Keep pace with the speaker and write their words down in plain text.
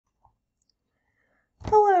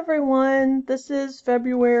everyone, this is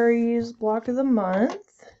February's block of the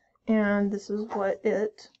month, and this is what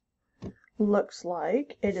it looks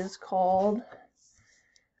like. It is called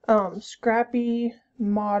Scrappy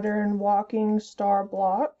Modern Walking Star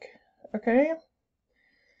Block, okay?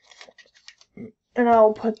 And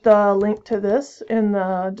I'll put the link to this in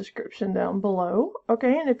the description down below,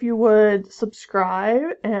 okay? And if you would subscribe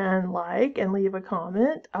and like and leave a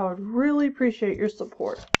comment, I would really appreciate your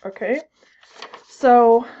support, okay?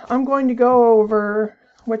 So I'm going to go over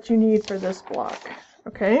what you need for this block,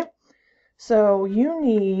 okay? So you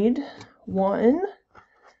need one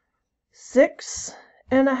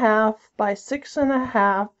 6.5 by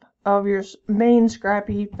 6.5 of your main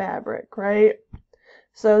Scrappy fabric, right?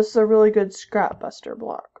 So this is a really good scrap buster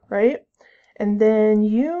block, right? And then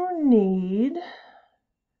you need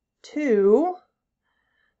 2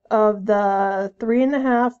 of the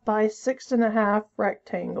 3.5 by 6.5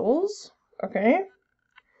 rectangles, okay?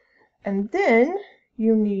 And then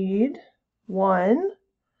you need 1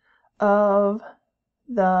 of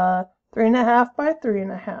the 3.5 by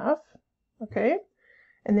 3.5, okay?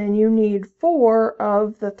 And then you need 4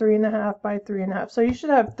 of the 3.5 by 3.5. So you should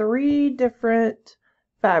have 3 different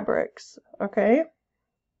fabrics, okay?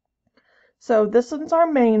 So this one's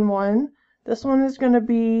our main one. This one is going to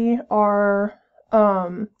be our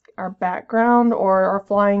background, or our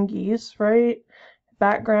flying geese, right?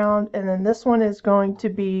 Background. And then this one is going to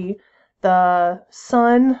be the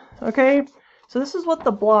sun, okay? So this is what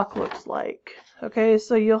the block looks like, okay?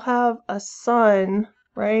 So you'll have a sun,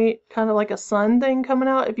 right? Kind of like a sun thing coming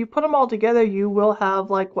out. If you put them all together, you will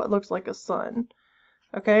have like what looks like a sun,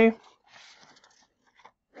 okay?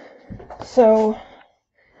 So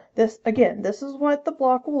this, again, this is what the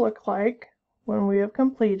block will look like when we have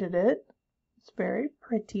completed it. It's very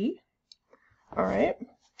pretty. All right.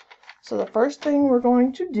 So the first thing we're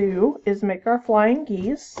going to do is make our flying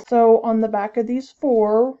geese. So on the back of these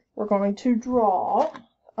 4, we're going to draw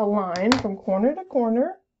a line from corner to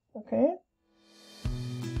corner, okay?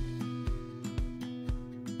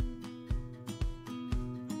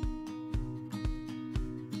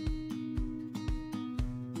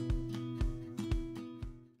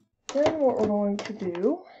 Then what we're going to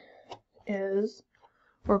do is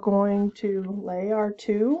we're going to lay our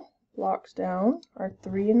 2 blocks down, our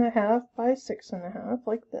 3.5 by 6.5,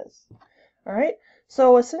 like this. All right,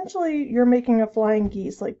 so essentially you're making a flying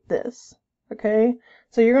geese like this, okay?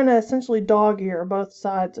 So you're going to essentially dog ear both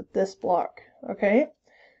sides of this block, okay?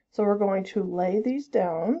 So we're going to lay these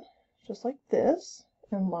down just like this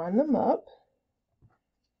and line them up.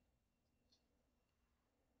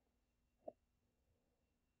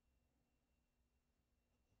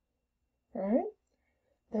 All right,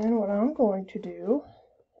 then what I'm going to do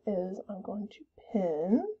is I'm going to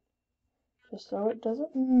pin just so it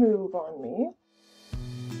doesn't move on me.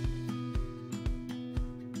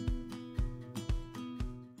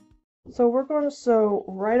 So we're going to sew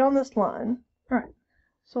right on this line. All right,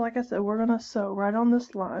 so like I said, we're going to sew right on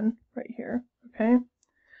this line right here, okay?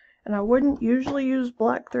 And I wouldn't usually use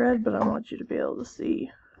black thread, but I want you to be able to see,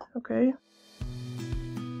 okay?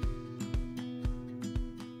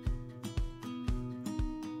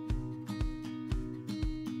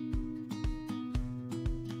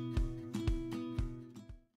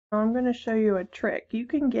 I'm going to show you a trick. You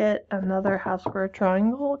can get another half square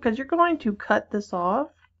triangle because you're going to cut this off,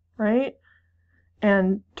 right?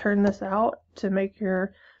 And turn this out to make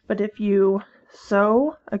your, but if you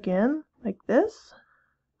sew again like this,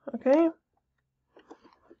 okay,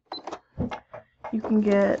 you can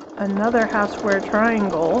get another half square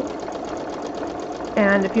triangle.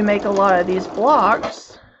 And if you make a lot of these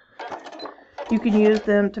blocks, you can use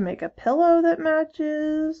them to make a pillow that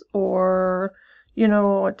matches, or you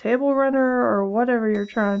know, a table runner, or whatever you're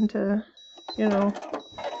trying to, you know.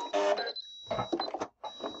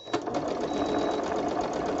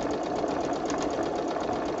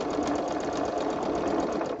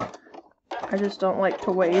 I just don't like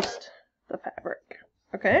to waste the fabric,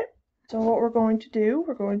 okay? So what we're going to do,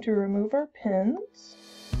 we're going to remove our pins,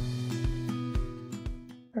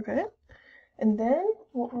 okay? And then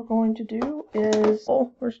what we're going to do is,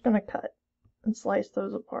 we're just going to cut and slice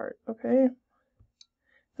those apart, okay?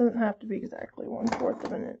 Doesn't have to be exactly 1/4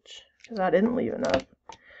 of an inch because I didn't leave enough.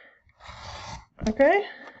 Okay,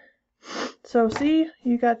 so see,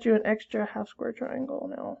 you got you an extra half square triangle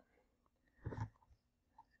now.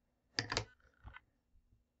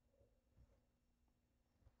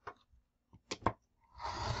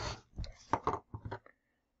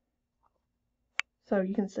 So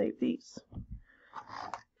you can save these.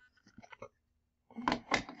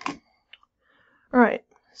 All right.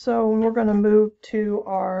 So we're going to move to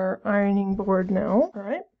our ironing board now. All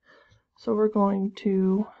right. So we're going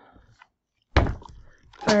to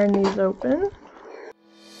iron these open.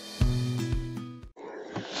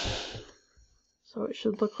 So it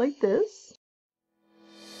should look like this.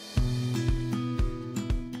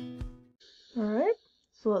 Alright,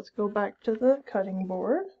 so let's go back to the cutting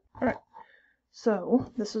board. Alright,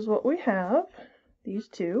 so this is what we have, these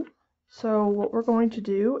two. So what we're going to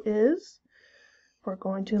do is we're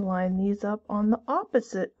going to line these up on the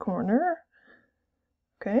opposite corner.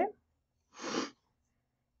 Okay,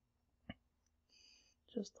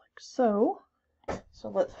 just like so. So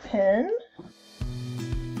let's pin.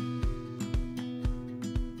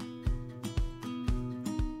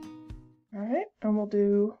 Alright, and we'll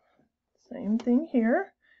do the same thing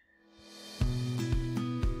here.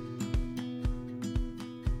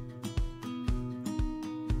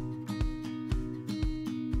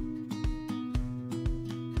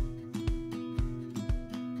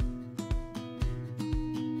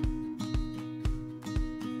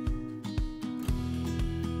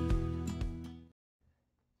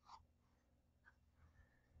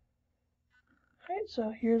 Alright,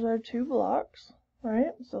 so here's our two blocks.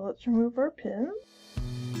 Alright, so let's remove our pin.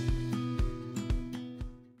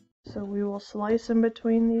 So we will slice in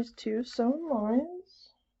between these two sewn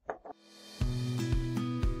lines.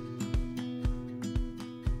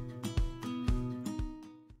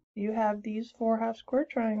 You have these 4 half square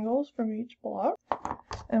triangles from each block.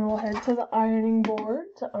 And we'll head to the ironing board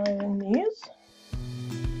to iron these.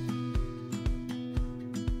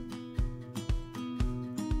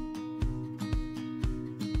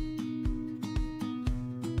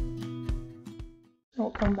 We'll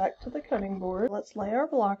come back to the cutting board. Let's lay our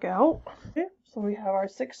block out. Okay, so we have our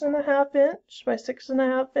 6.5 inch by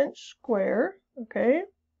 6.5 inch square. Okay,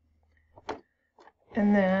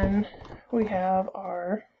 and then we have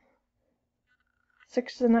our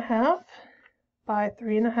 6.5 by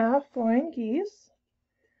 3.5 flying geese,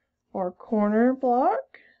 or corner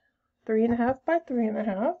block, 3.5 by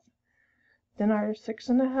 3.5. Then our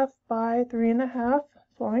 6.5 by 3.5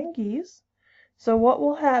 flying geese. So what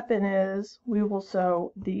will happen is we will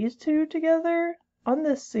sew these two together on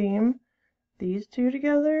this seam, these two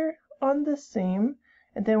together on this seam,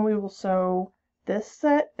 and then we will sew this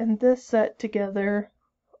set and this set together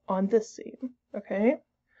on this seam. Okay,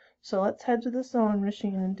 so let's head to the sewing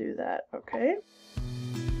machine and do that. Okay.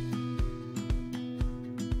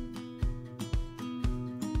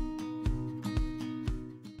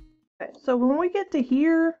 Okay, so when we get to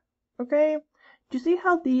here, okay, do you see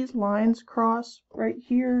how these lines cross right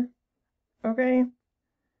here? Okay,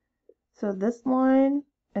 so this line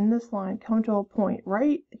and this line come to a point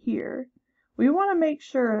right here. We want to make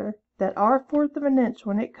sure that our 1/4 of an inch,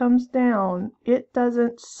 when it comes down, it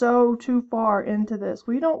doesn't sew too far into this.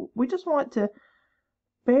 We just want to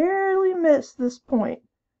barely miss this point.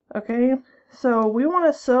 Okay, so we want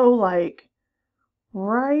to sew like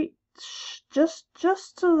right, just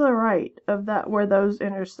to the right of that, where those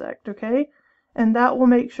intersect. Okay, and that will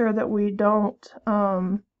make sure that we don't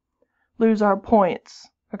lose our points,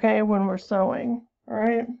 okay, when we're sewing. All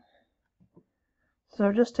right,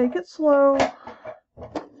 so just take it slow.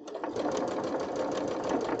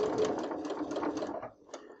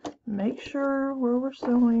 Make sure where we're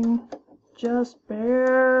sewing just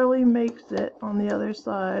barely makes it on the other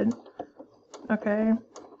side, okay,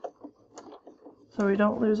 so we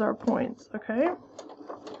don't lose our points. Okay,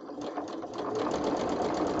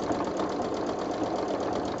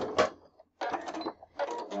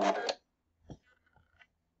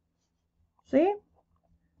 see?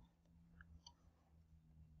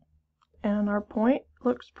 And our point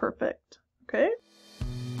looks perfect. Okay,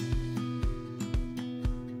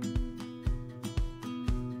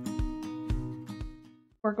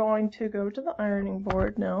 we're going to go to the ironing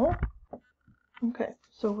board now. Okay,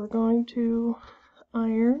 so we're going to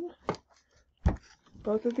iron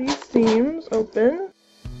both of these seams open.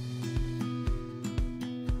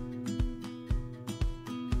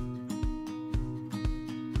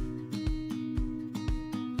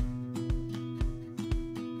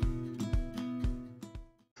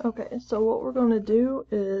 Okay, so what we're going to do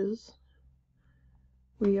is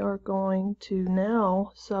we are going to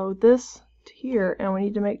now sew this to here, and we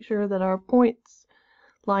need to make sure that our points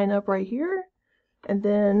line up right here. And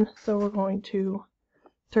then, so we're going to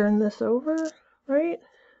turn this over, right?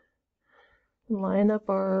 Line up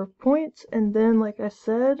our points, and then, like I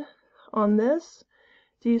said, on this,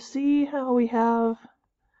 do you see how we have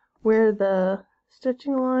where the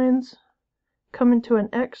stitching lines come into an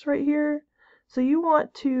X right here? So you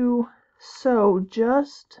want to sew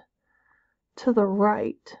just to the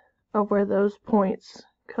right of where those points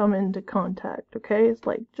come into contact. Okay, it's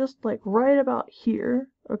like just like right about here.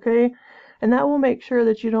 okay? And that will make sure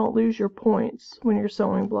that you don't lose your points when you're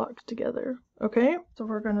sewing blocks together, okay? So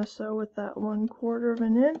we're going to sew with that 1/4 of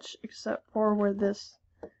an inch, except for where this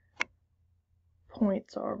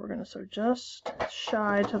points are. We're going to sew just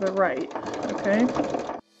shy to the right, okay?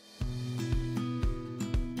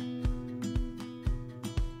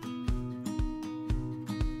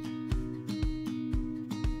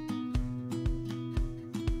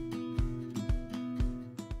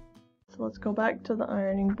 So let's go back to the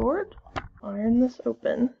ironing board, iron this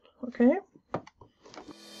open, okay?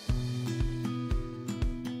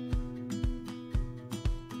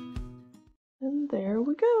 And there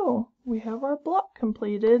we go. We have our block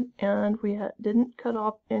completed, and we didn't cut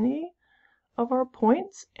off any of our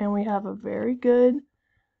points, and we have a very good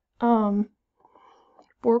 4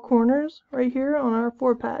 corners right here on our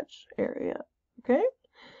 4-patch area, okay?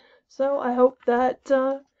 So I hope that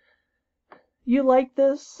you like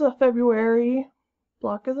this February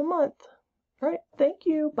block of the month. All right, thank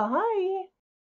you. Bye.